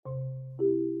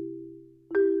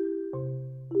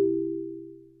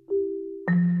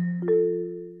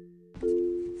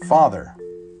Father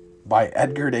by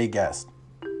Edgar Guest.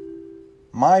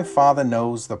 My father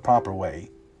knows the proper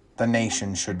way the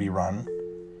nation should be run.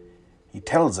 He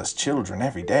tells us children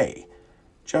every day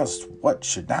just what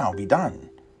should now be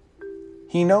done.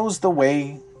 He knows the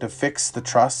way to fix the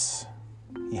truss.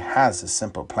 He has a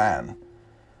simple plan.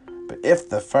 But if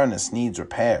the furnace needs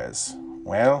repairs,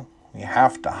 well, we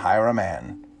have to hire a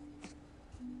man.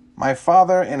 My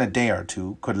father in a day or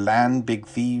two could land big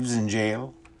thieves in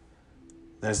jail.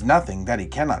 There's nothing that he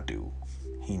cannot do.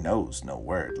 He knows no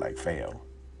word like fail.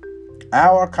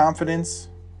 Our confidence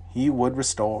he would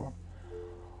restore.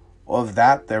 Of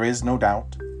that there is no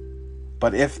doubt.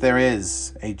 But if there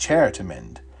is a chair to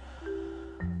mend,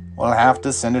 we'll have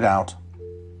to send it out.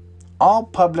 All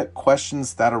public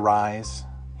questions that arise,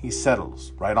 he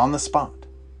settles right on the spot.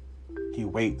 He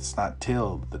waits not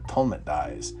till the tumult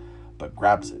dies, but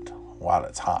grabs it while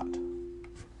it's hot.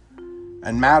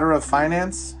 In matter of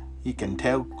finance, he can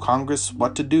tell Congress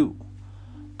what to do.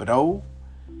 But oh,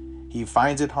 he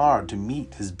finds it hard to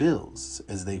meet his bills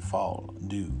as they fall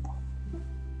due.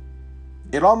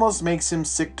 It almost makes him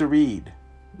sick to read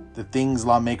the things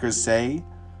lawmakers say.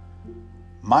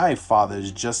 My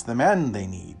father's just the man they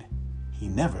need. He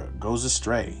never goes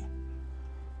astray.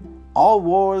 All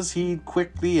wars he'd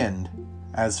quickly end,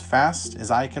 as fast as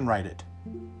I can write it.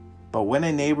 But when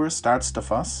a neighbor starts to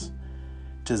fuss,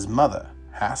 'tis mother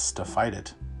has to fight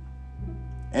it.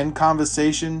 In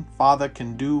conversation, father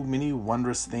can do many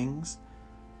wondrous things.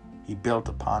 He built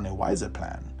upon a wiser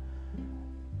plan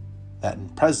than in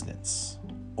presidents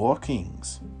or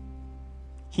kings.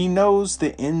 He knows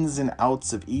the ins and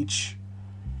outs of each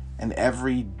and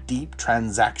every deep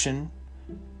transaction.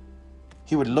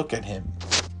 He would look at him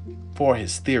for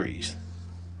his theories,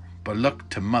 but look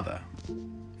to mother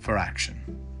for action.